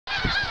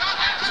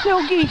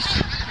snow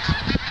geese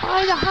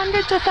by the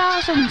hundreds of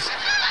thousands.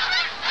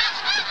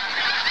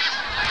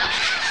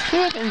 See,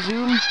 I can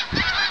zoom.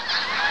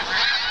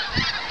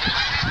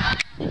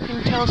 You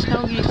can tell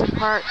snow geese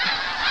apart.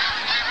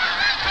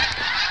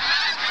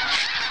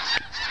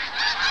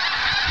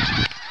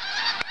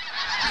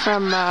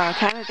 From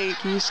Canada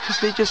geese, because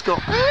they just go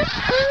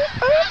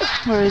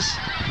whereas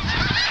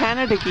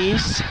Canada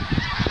geese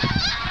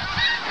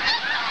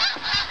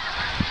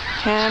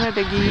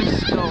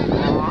go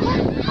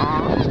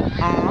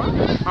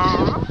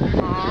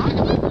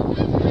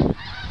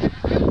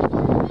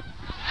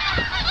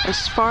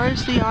as far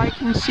as the eye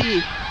can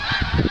see.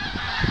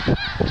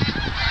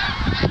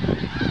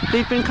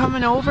 They've been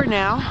coming over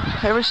now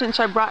ever since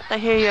I brought the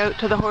hay out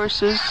to the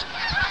horses.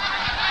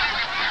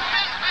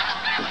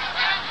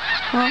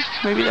 Well,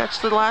 maybe that's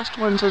the last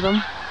ones of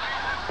them.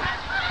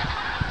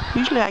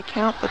 Usually I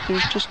count, but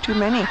there's just too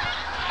many.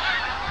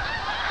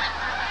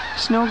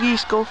 Snow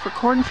geese go for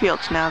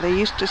cornfields now. They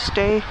used to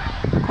stay,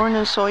 corn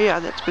and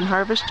soya that's been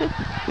harvested,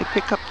 they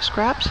pick up the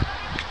scraps.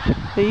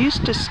 They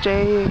used to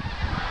stay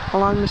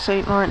along the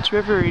St. Lawrence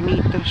River and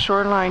eat the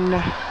shoreline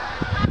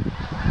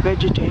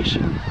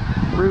vegetation,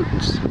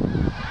 roots,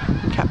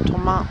 and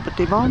capitulment, but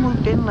they've all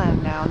moved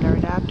inland now and they're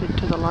adapted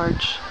to the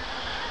large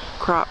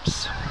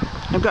crops.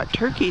 I've got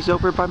turkeys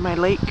over by my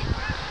lake.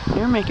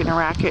 They're making a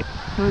racket.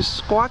 It was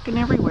squawking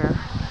everywhere.